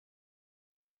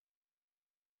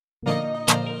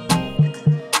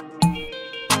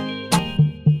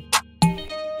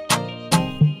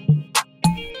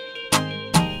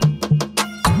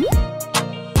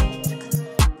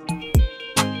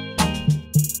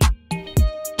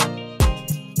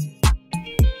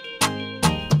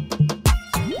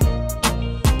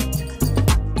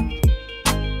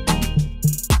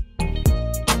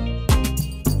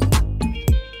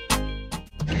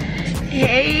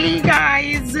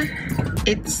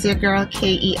it's your girl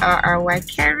Kerry,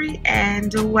 Kerry,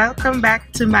 and welcome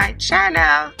back to my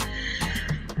channel.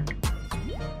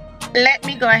 Let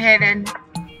me go ahead and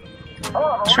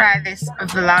try this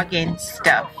vlogging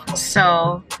stuff.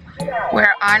 So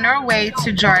we're on our way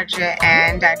to Georgia,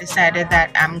 and I decided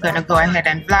that I'm gonna go ahead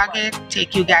and vlog it,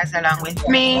 take you guys along with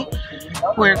me.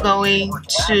 We're going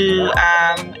to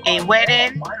a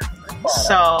wedding,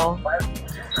 so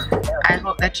I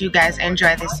hope that you guys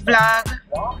enjoy this vlog.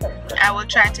 I will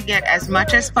try to get as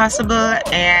much as possible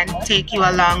and take you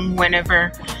along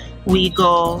whenever we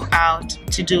go out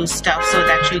to do stuff, so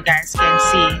that you guys can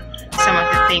see some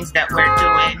of the things that we're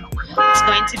doing. It's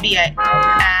going to be an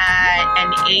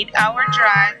 8-hour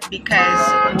drive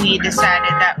because we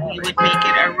decided that we would make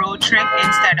it a road trip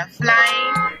instead of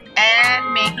flying,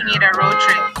 and making it a road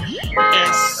trip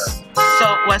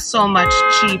was so much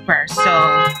cheaper.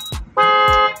 So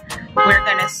we're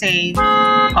gonna save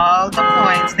all the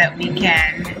points that we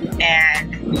can,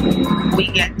 and we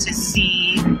get to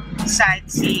see,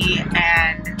 sightsee,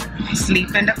 and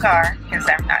sleep in the car because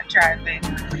I'm not driving.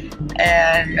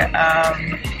 And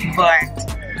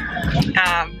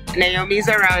Naomi's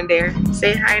around there.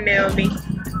 Say hi, Naomi.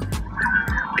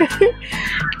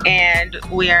 And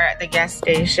we are at the gas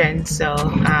station, so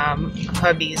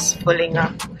hubby's filling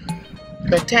up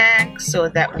the tank so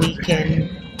that we can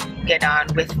get on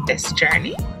with this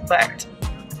journey. But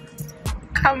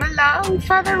come along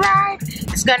for the ride.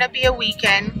 It's gonna be a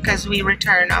weekend because we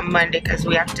return on Monday because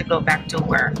we have to go back to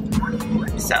work.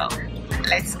 So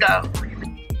let's go.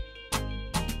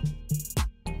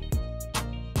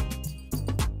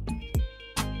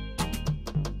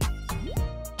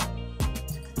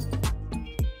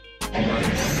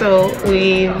 So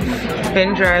we've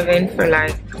been driving for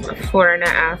like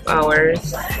 4.5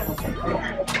 hours,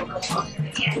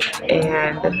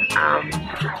 and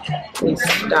we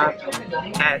stopped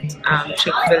at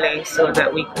Chick-fil-A so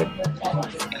that we could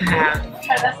have,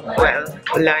 well,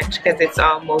 lunch because it's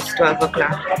almost 12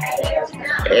 o'clock.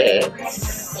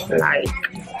 It's like,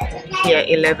 yeah,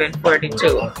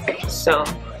 11:42. So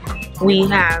we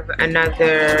have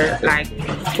another like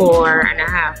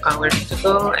 4.5 hours to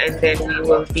go, and then we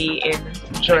will be in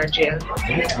Georgia.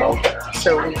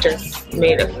 So we just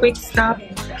made a quick stop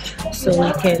so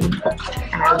we can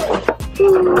have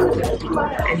food,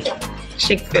 and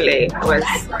Chick-fil-A was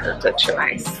the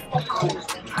choice.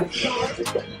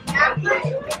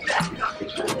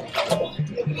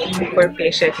 We're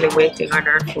patiently waiting on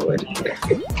our food.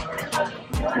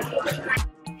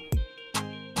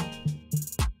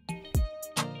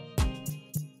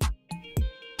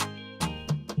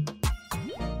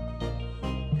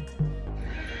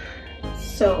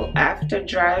 So after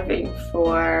driving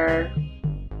for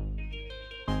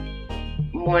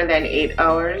more than 8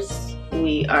 hours,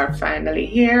 we are finally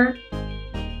here.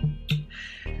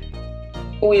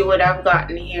 We would have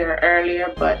gotten here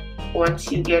earlier, but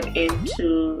once you get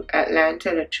into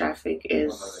Atlanta, the traffic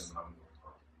is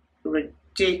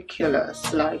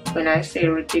ridiculous. Like, when I say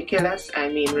ridiculous, I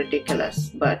mean ridiculous.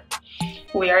 But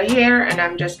we are here, and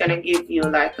I'm just gonna give you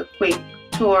like a quick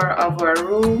tour of our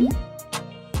room,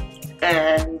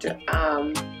 and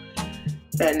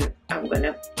then I'm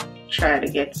gonna try to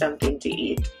get something to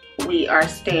eat. We are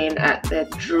staying at the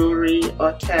Drury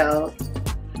Hotel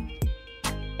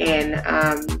in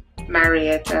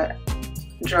Marietta,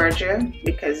 Georgia,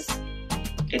 because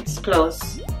it's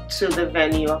close to the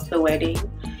venue of the wedding,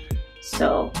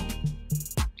 so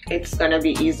it's gonna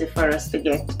be easy for us to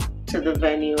get to the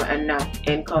venue and not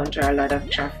encounter a lot of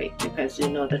traffic, because you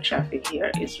know the traffic here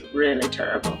is really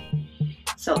terrible.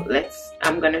 So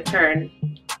I'm gonna turn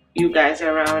you guys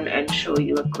around and show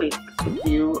you a quick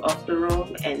view of the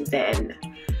room, and then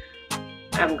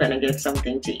I'm gonna get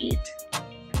something to eat.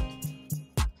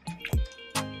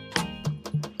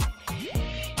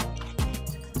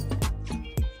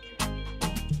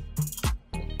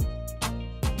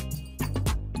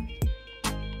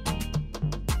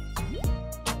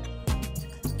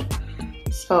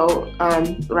 So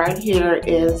right here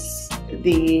is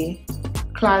the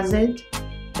closet,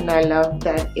 and I love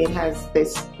that it has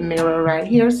this mirror right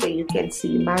here so you can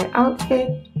see my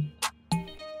outfit.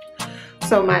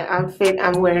 So my outfit,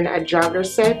 I'm wearing a jogger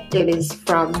set. It is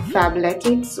from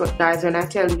Fabletics. So guys, when I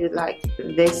tell you, like,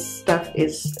 this stuff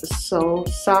is so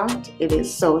soft, it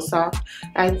is so soft.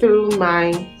 I threw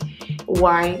my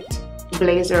white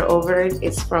blazer over it.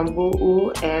 It's from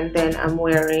Boo, and then I'm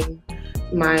wearing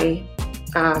my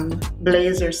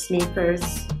blazer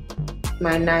sneakers,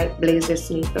 my night blazer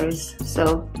sneakers.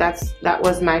 So that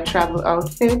was my travel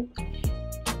outfit.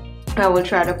 I will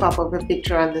try to pop up a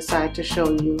picture on the side to show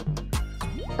you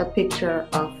a picture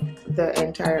of the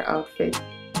entire outfit.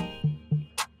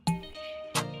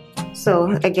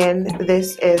 So again,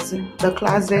 this is the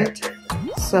closet.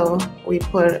 So we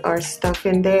put our stuff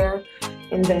in there,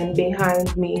 and then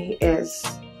behind me is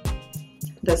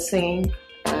the sink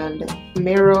and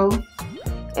mirror,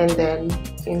 and then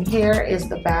in here is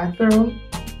the bathroom.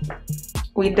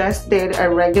 We just did a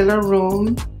regular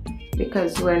room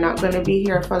because we're not going to be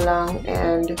here for long,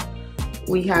 and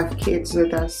we have kids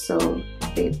with us, so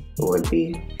it would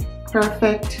be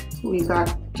perfect. We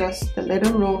got just a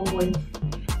little room with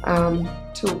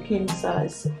 2 king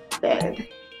size bed.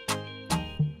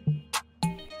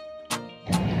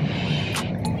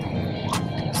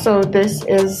 So this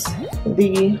is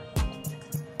the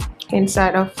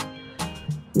inside of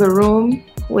the room.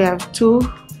 We have 2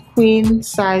 queen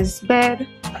size bed.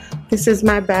 This is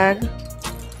my bag.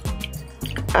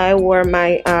 I wore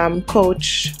my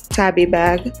Coach Tabby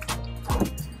bag.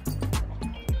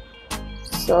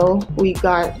 So we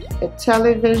got a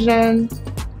television,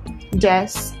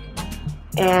 desk,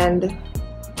 and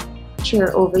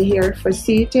chair over here for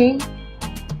seating.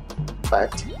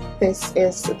 But this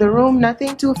is the room.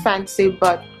 Nothing too fancy,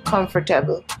 but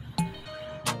comfortable.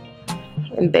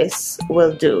 And this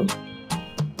will do.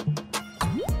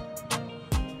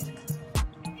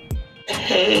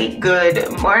 Hey,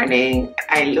 good morning.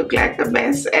 I look like a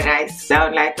mess and I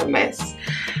sound like a mess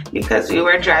because we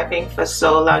were driving for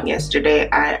so long yesterday.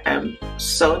 I am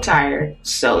so tired.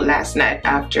 So last night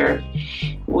after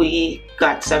we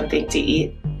got something to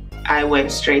eat, I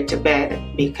went straight to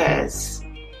bed because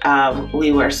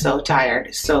we were so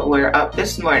tired. So we're up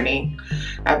this morning.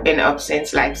 I've been up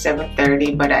since like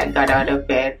 7:30, but I got out of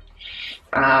bed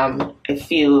a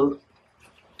few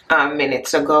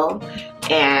minutes ago,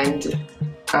 and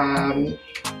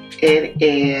it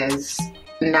is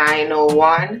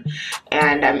 9:01,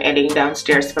 and I'm heading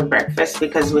downstairs for breakfast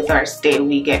because with our stay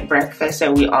we get breakfast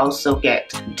and we also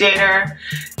get dinner,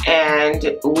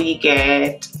 and we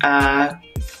get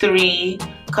 3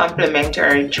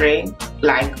 complimentary drinks,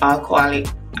 like alcoholic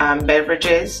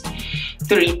beverages,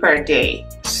 3 per day.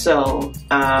 So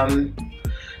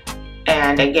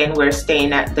and again, we're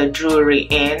staying at the Drury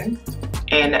Inn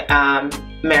in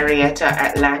Marietta,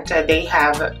 Atlanta. They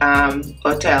have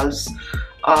hotels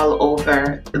all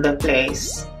over the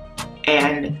place,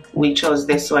 and we chose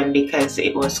this one because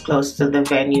it was close to the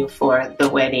venue for the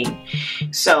wedding.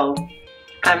 So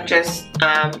I'm just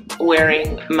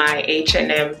wearing my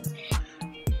H&M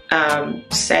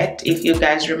set. If you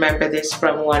guys remember this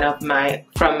from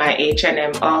my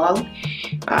H&M haul,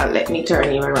 let me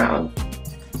turn you around.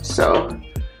 So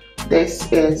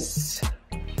this is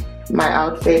my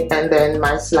outfit, and then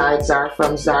my slides are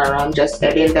from Zara. I'm just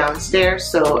heading downstairs,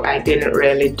 so I didn't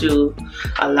really do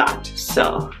a lot.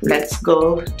 So let's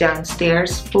go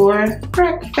downstairs for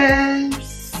breakfast.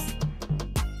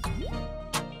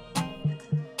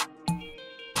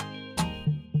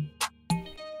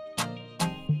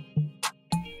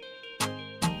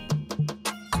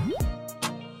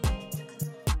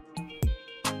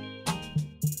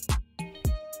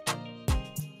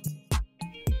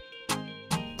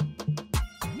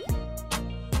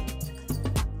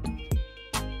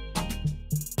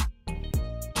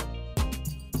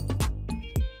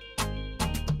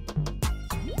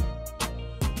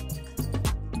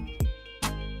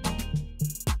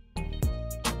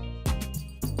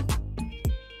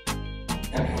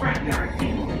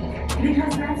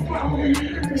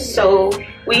 So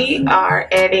we are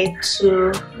headed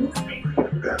to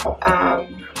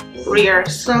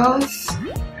rehearsals,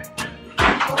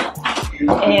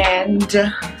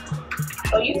 and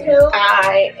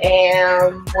I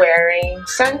am wearing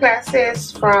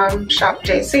sunglasses from Shop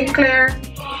J. Sinclair,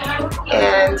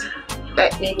 and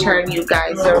let me turn you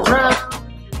guys around.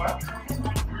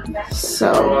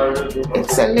 So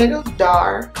it's a little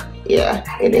dark, yeah,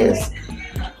 it is.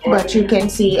 But you can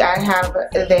see I have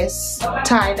this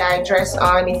tie-dye dress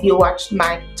on. If you watched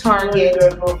my Target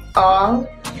haul,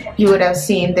 you would have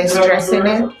seen this dress in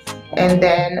it. And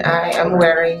then I am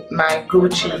wearing my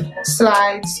Gucci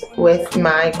slides with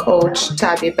my Coach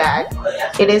Tabby bag.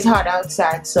 It is hot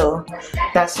outside, so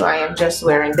that's why I'm just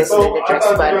wearing this little dress.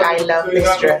 But I love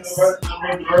this dress.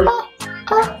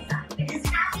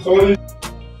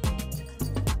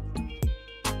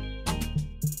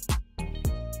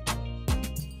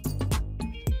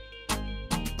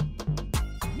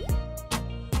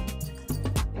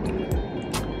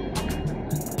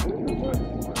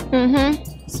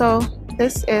 So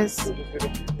this is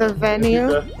the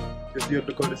venue.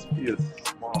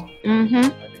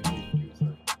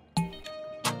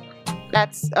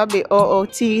 That's a bit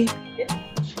OOT.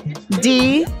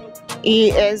 D.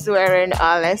 He is wearing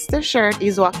a Leicester shirt.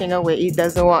 He's walking away. He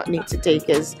doesn't want me to take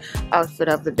his outfit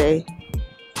of the day.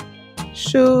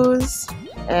 shoes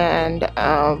and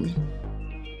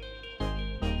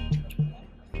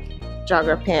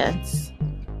jogger pants.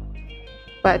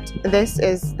 But this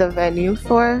is the venue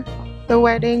for the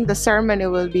wedding. The ceremony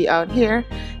will be out here,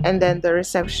 and then the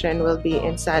reception will be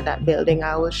inside that building.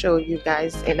 I will show you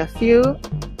guys in a few.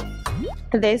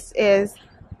 This is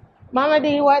Mama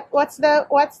D. What's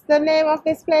the name of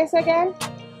this place again?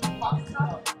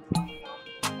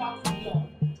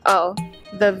 Oh,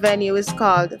 the venue is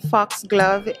called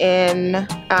Foxglove in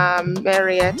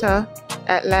Marietta,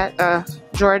 Atlanta,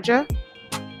 Georgia.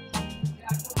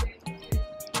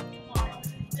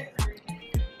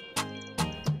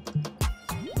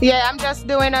 Yeah, I'm just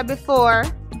doing a before.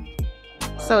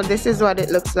 So this is what it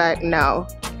looks like now.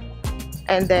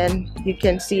 And then you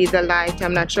can see the light.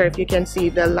 I'm not sure if you can see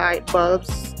the light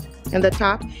bulbs in the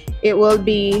top. It will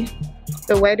be,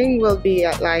 the wedding will be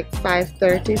at like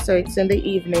 5:30, so it's in the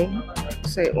evening.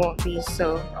 So it won't be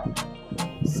so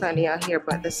sunny out here,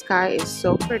 but the sky is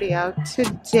so pretty out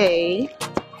today.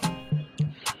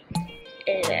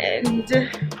 And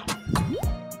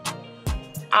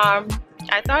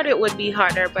I thought it would be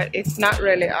hotter, but it's not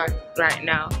really hot right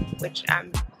now, which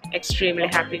I'm extremely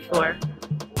happy for,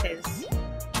 because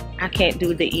I can't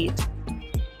do the heat.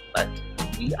 But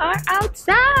we are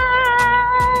outside.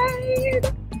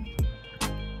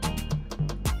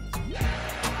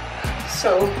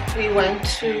 So we went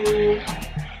to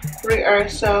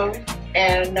rehearsal,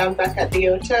 and I'm back at the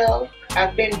hotel.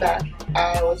 I've been back.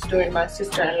 I was doing my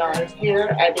sister-in-law's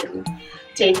hair. I didn't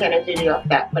take any video of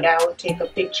that, but I will take a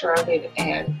picture of it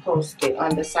and post it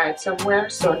on the site somewhere.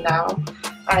 So now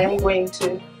I am going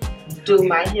to do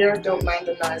my hair. Don't mind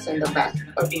the noise in the back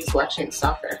of these watching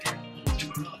soccer.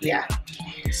 Yeah.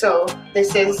 So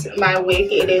this is my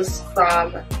wig. It is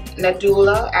from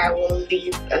Nadula. I will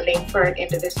leave a link for it in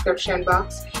the description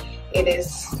box. It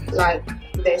is like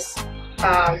this.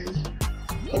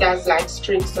 It has like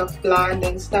streaks of blonde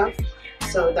and stuff.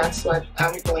 So that's what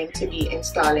I'm going to be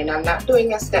installing. I'm not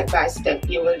doing a step-by-step.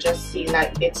 You will just see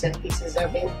like bits and pieces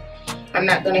of it. I'm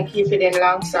not going to keep it in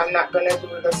long, so I'm not going to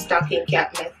do the stocking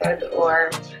cap method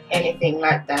or anything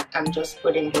like that. I'm just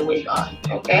putting the wig on,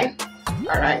 okay?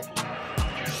 Alright.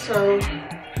 So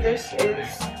this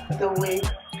is the wig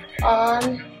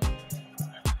on.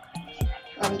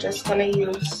 I'm just going to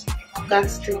use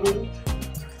Got2b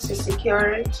to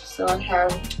secure it. So I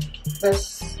have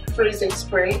this freezing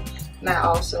spray. And I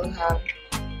also have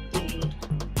the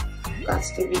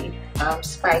Got2b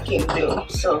spiking glue.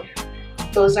 So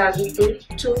those are the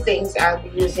two things I'll be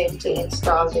using to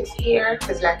install this here,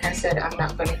 because like I said, I'm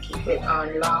not going to keep it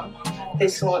on long.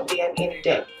 This won't be an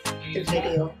in-depth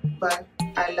video, but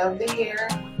I love the hair.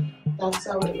 That's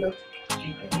how it looks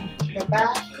in the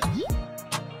back.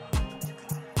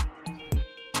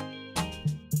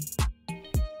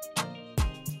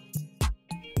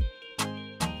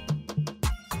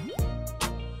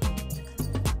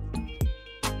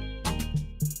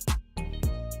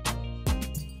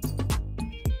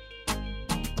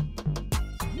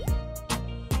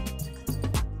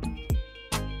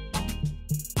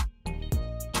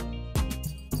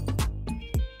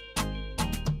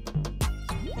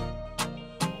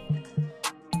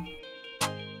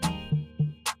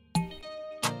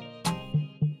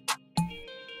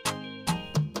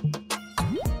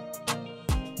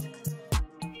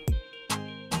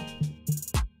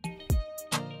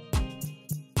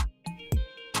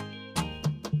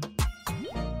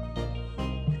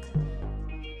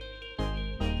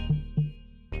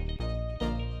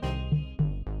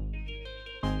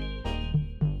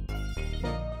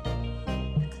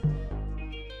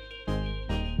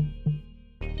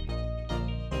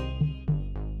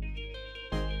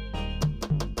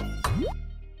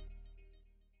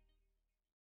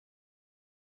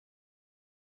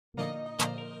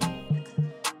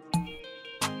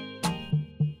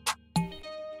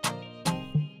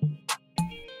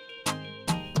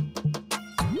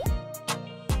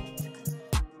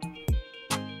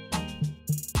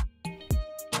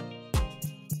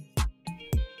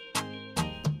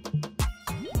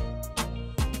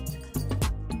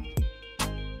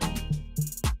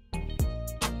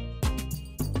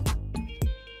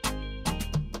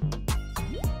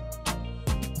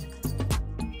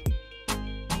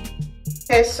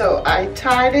 Okay, so I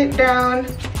tied it down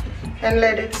and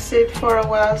let it sit for a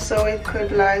while so it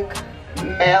could like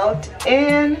melt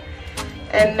in,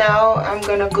 and now I'm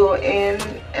gonna go in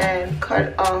and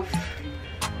cut off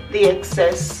the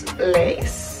excess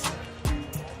lace.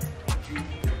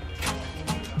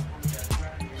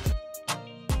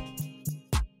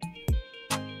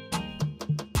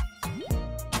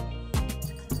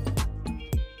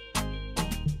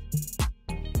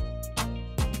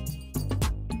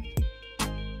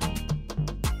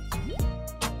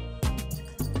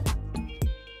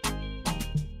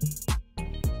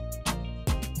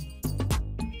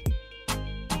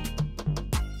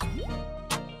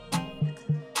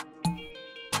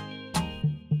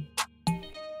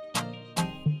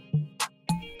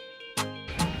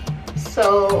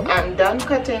 So I'm done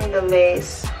cutting the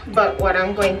lace, but what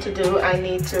I'm going to do, I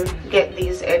need to get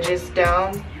these edges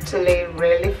down to lay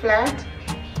really flat,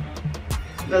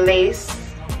 the lace.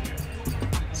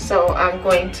 So I'm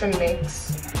going to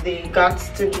mix the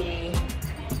Gots to Be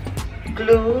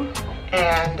glue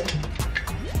and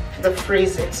the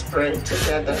Freeze It spray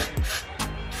together.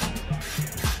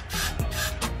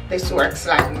 This works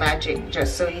like magic,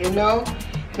 just so you know.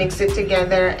 Mix it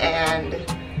together and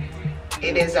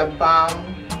it is a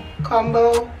bomb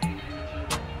combo.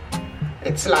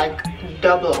 It's like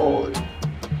double old.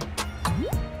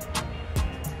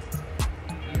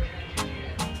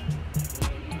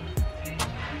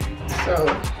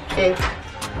 So it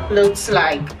looks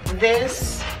like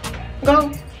this.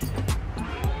 Go.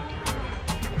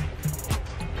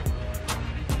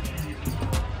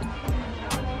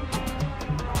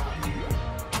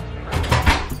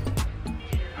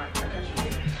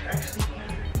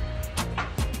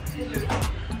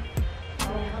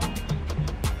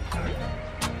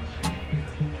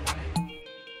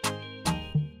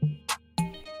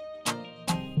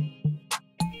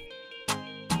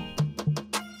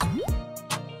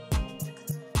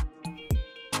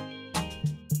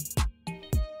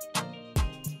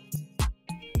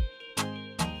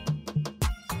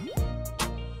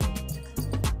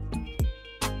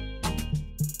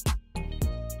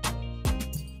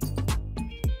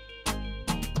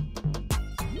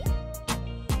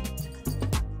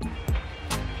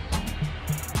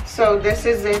 So this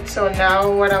is it. So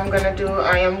now what I'm gonna do,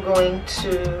 I am going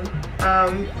to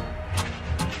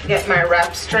get my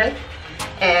wrap strip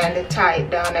and tie it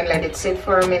down and let it sit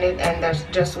for a minute, and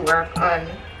just work on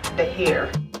the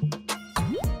hair.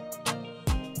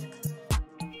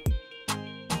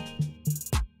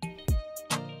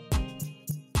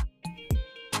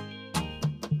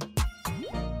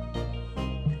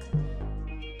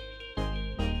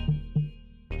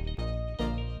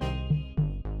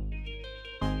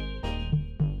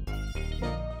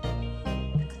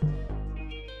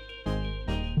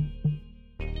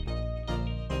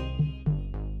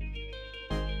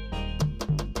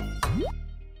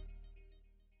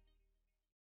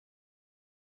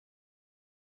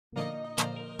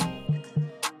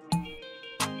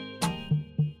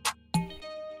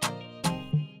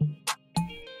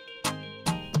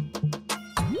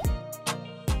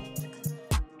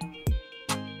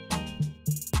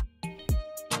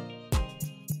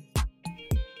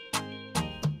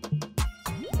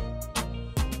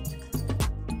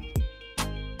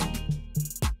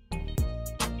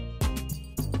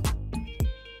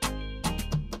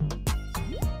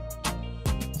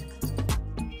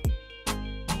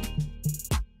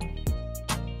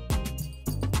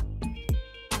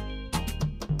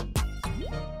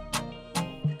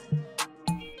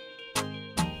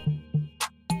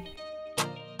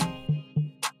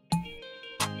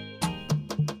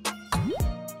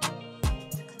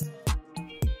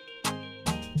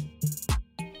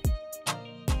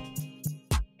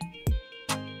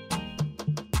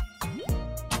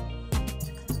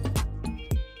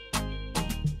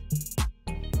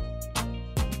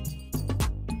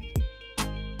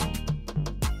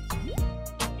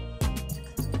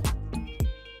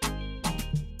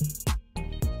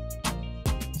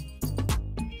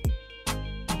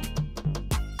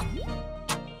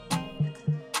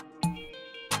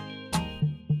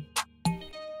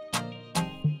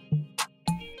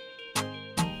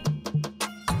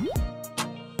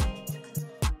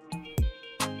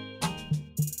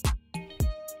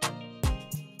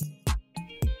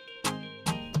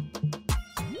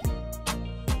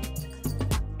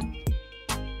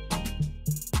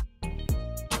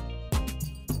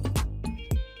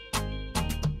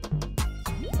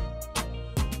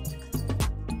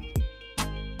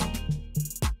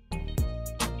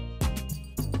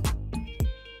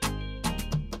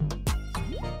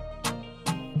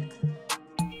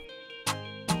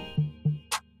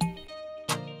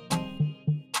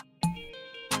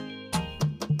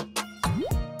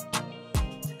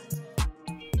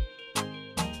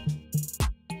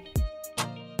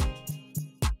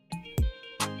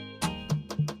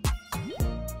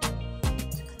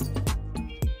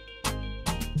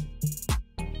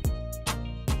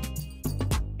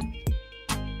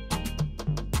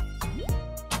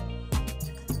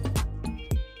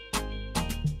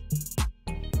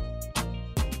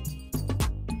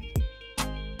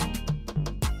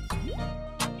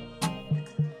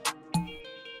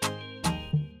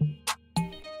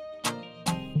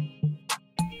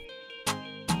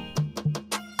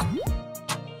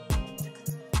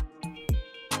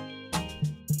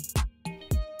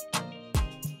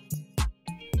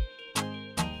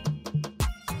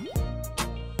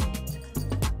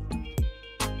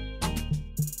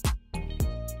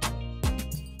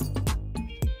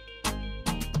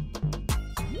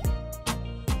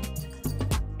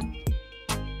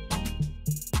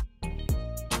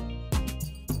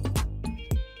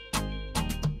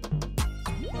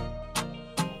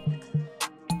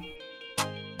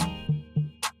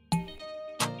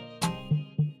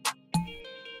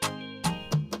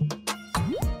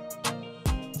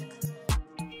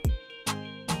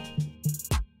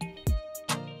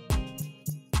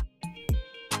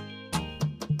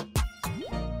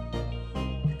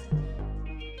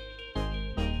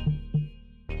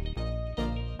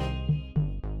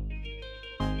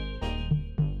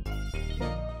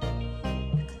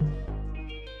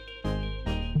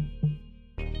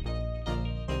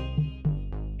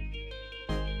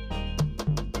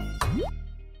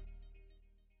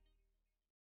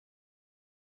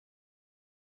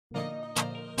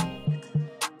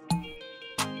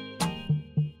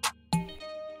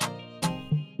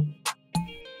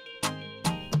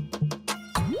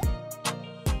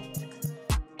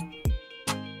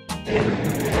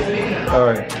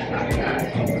 Alright.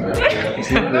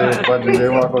 See what do they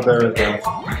walk out there with them?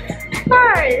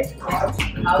 Hi.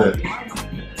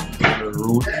 The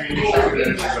root.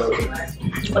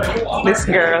 This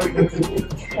girl.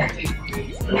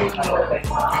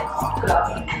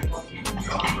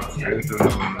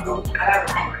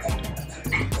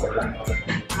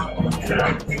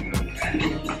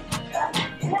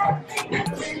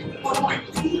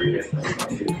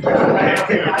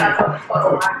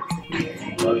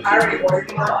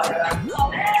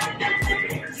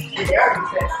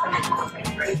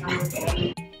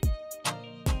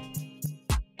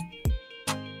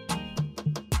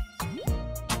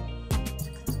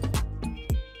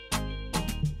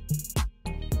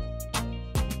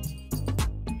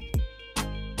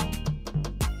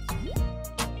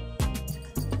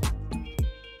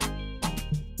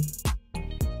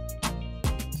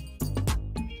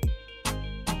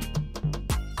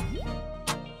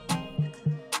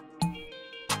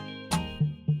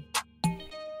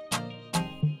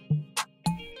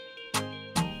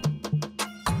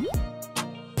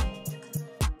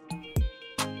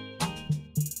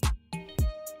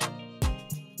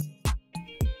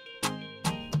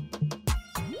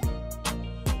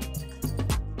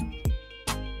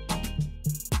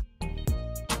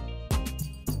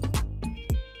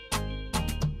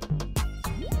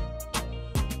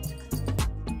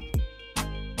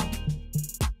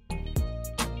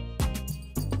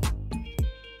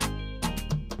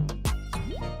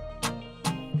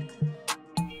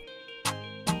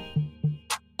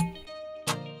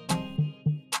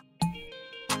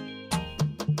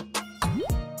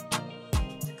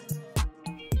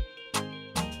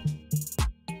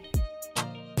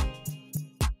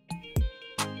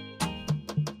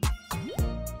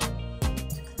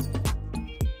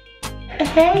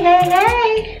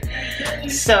 Hey.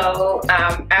 So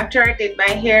after I did my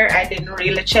hair, I didn't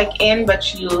really check in,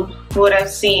 but you would have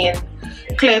seen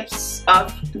clips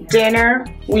of dinner.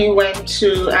 We went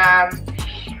to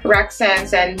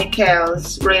Roxanne's and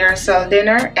Mikhail's rehearsal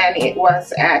dinner, and it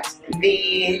was at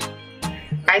the,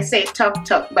 I say Tuk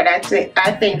Tuk, but I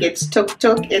think it's Tuk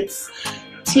Tuk. It's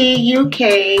TUK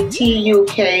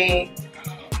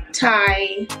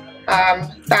Thai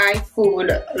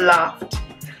food loft.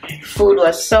 Food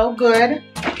was so good.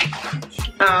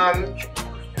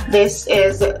 This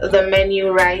is the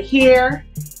menu right here,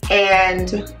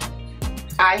 and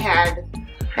I had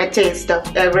a taste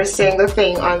of every single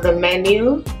thing on the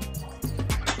menu.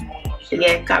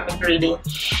 Yeah, got me greedy.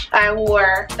 I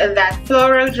wore that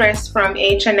floral dress from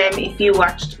H&M. If you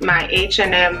watched my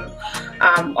H&M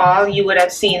all, you would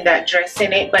have seen that dress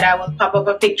in it, but I will pop up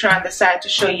a picture on the side to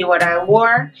show you what I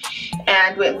wore.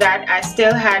 And with that, I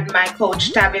still had my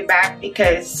Coach tabby bag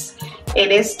because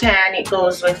it is tan. It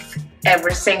goes with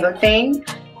every single thing,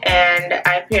 and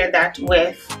I paired that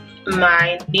with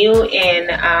my new in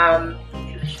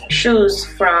shoes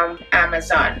from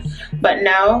Amazon. But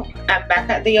now I'm back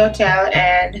at the hotel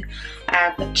and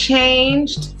I've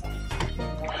changed,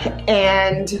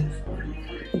 and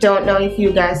don't know if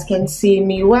you guys can see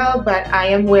me well, but I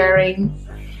am wearing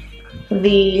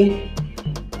the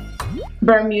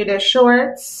Bermuda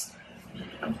shorts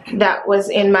that was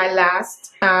in my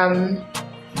last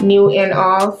new in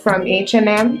all from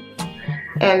H&M,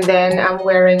 and then I'm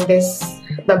wearing the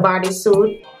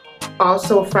bodysuit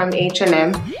also from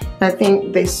H&M. I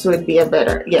think this would be a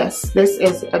better, yes, this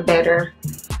is a better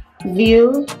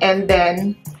view. And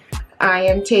then I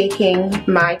am taking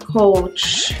my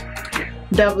Coach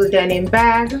double denim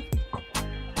bag,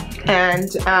 and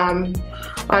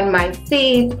on my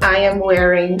feet I am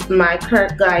wearing my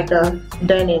Kurt Geiger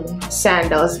denim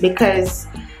sandals because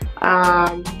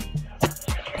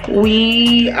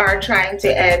we are trying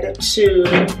to add to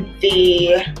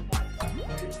the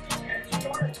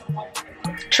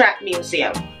Trap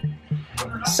Museum.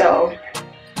 So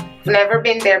I've never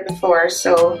been there before,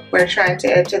 so we're trying to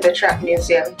head to the Trap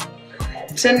Museum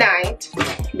tonight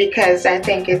because I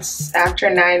think it's after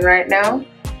 9 right now,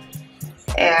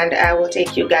 and I will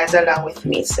take you guys along with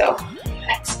me, so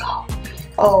let's go.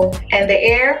 Oh, and the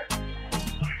air,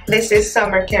 this is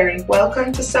Summer Kerry.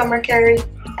 Welcome to Summer Kerry.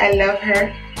 I love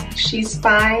her. She's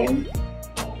fine,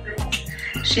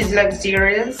 she's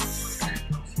luxurious,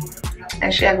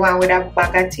 and she going with a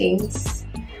bag of things.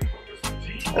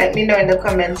 Let me know in the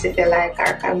comments if you like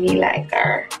her, cause me like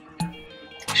her.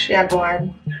 She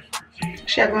going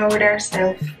with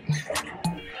herself.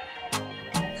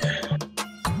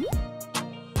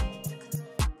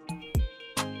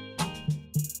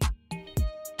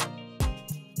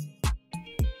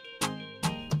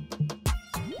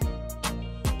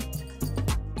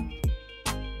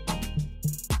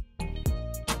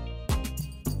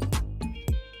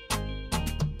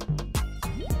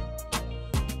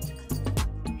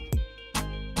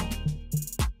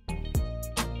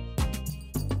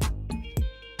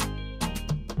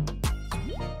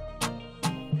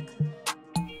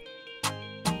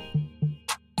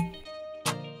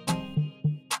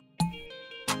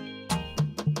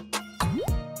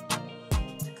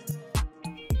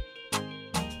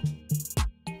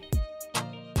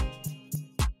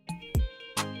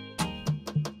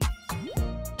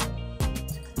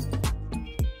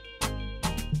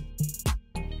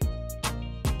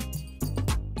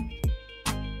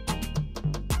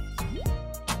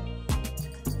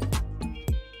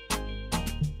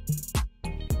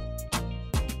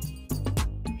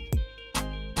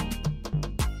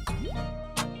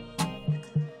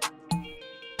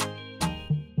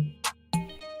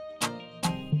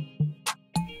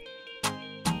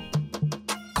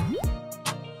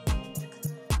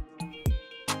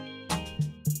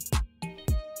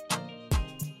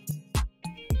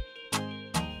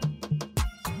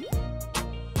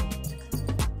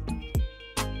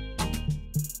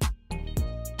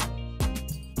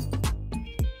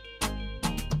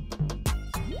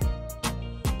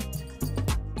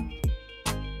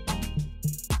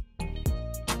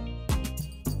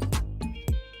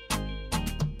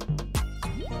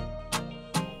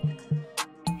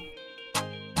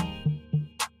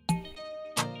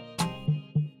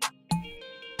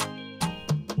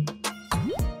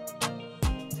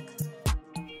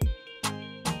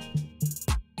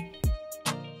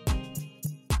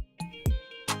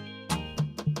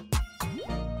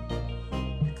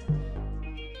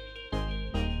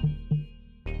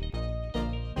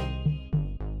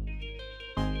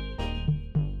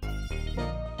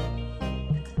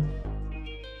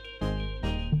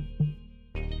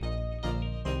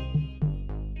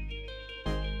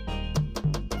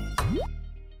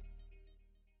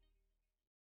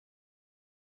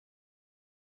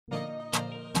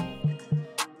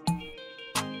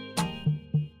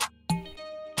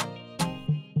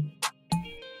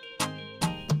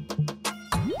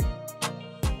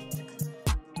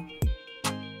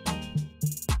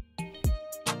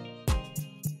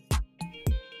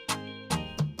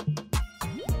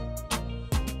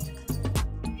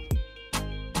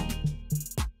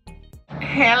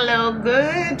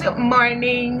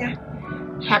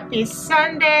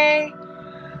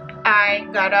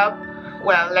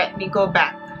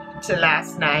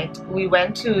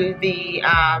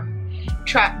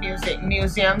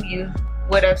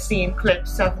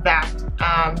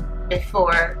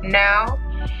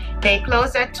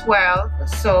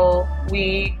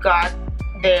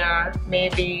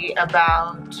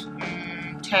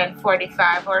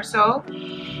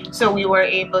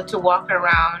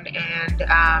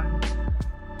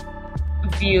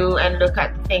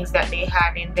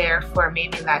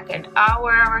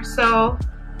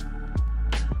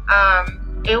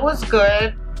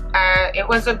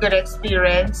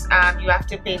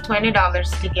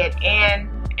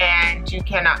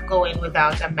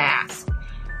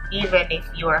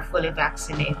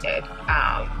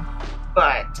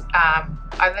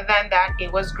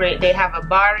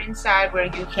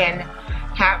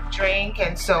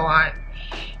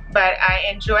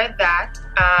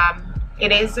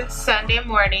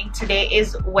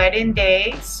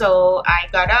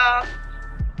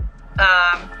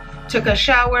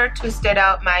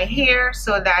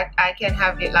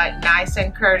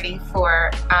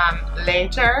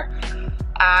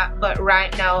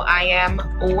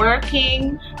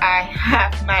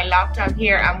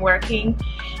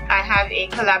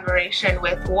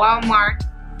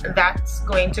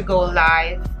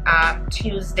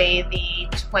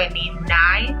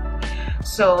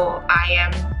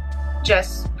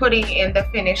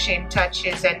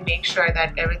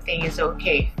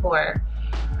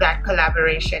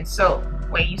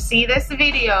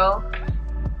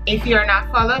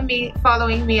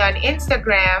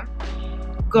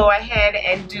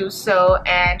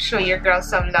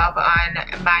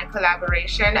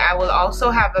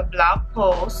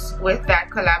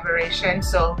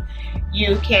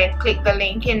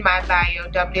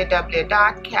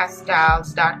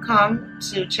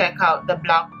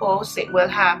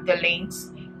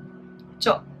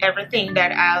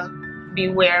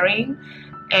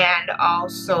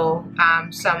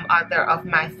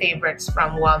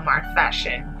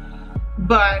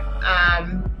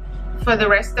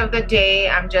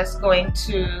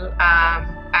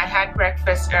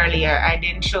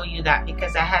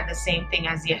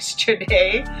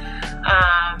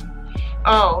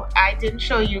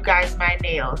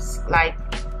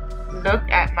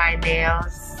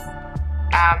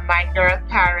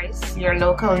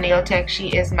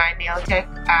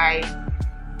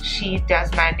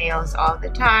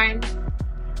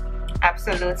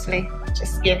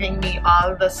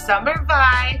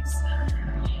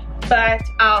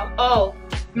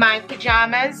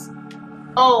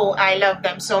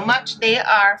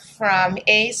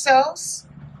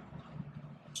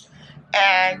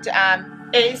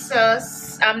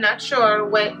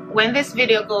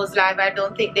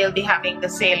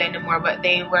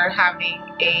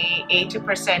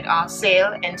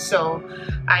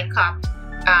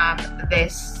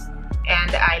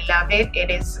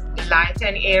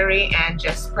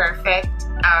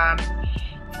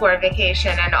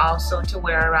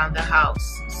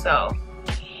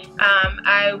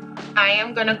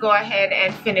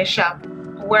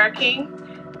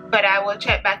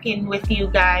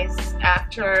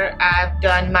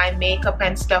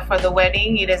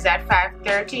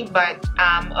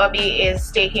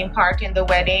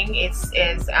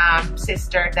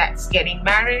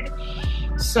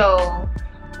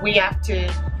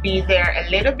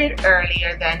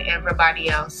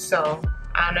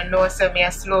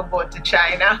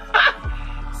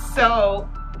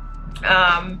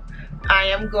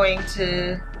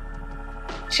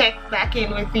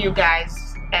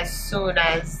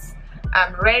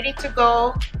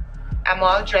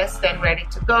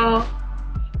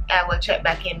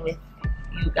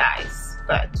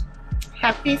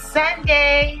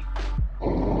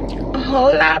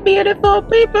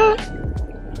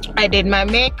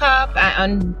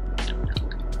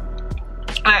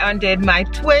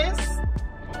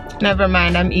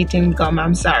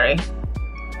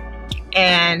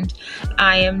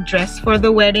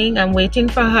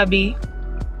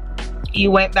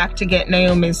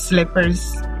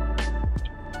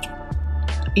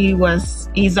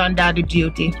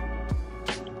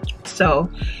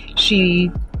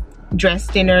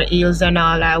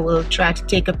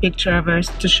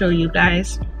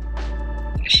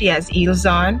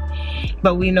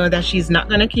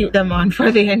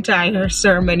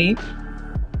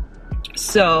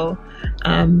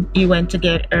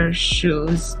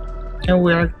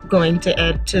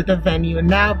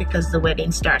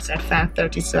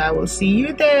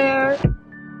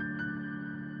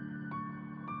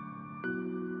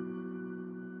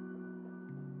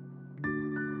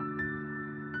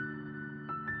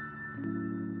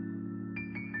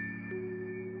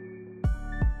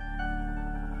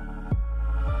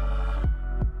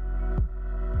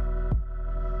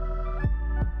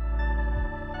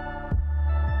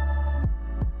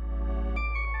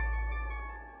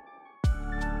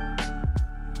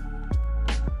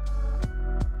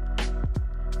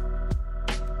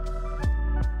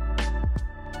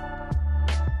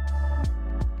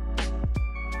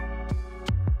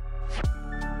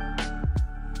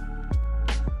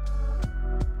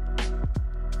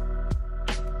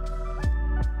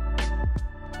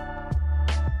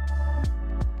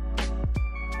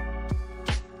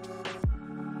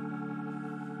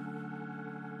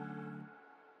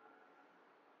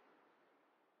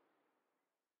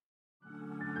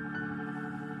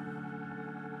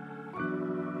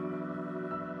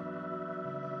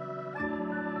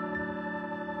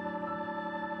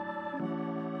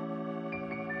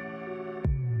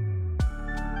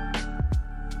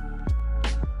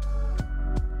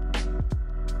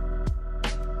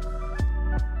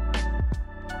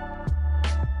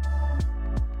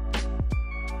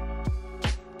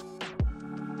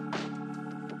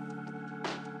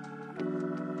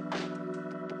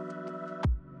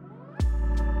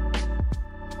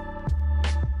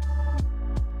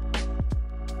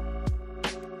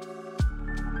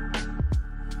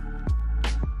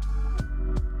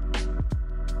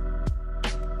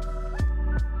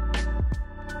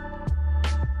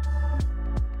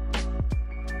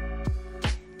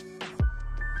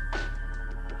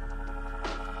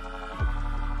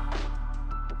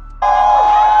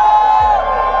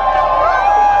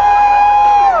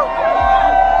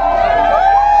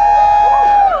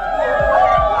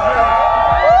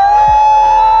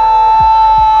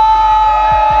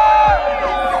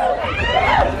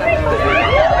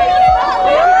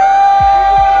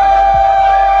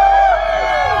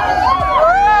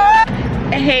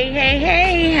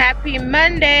 Hey, happy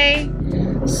Monday.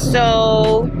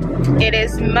 So it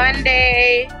is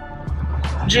Monday,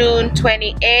 June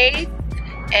 28th,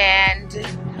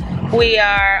 and we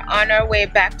are on our way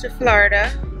back to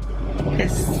Florida.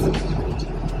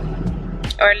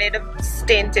 Our little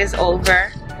stint is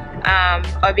over.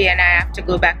 Obi and I have to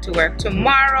go back to work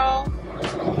tomorrow,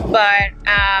 but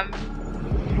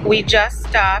we just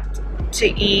stopped to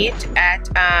eat at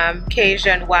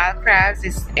Cajun Wild Crabs.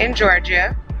 It's in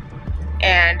Georgia,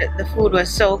 and the food was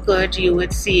so good. You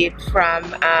would see it from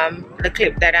the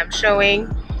clip that I'm showing.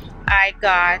 I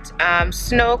got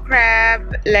snow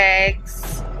crab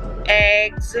legs,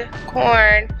 eggs,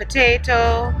 corn,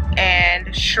 potato,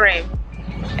 and shrimp,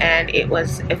 and it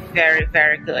was very,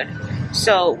 very good.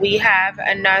 So we have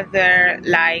another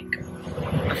like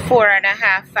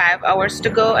 4.5–5 hours to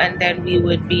go, and then we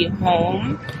would be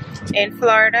home in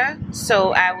Florida.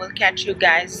 So I will catch you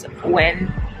guys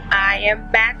when I am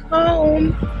back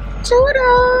home.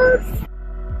 Toodles!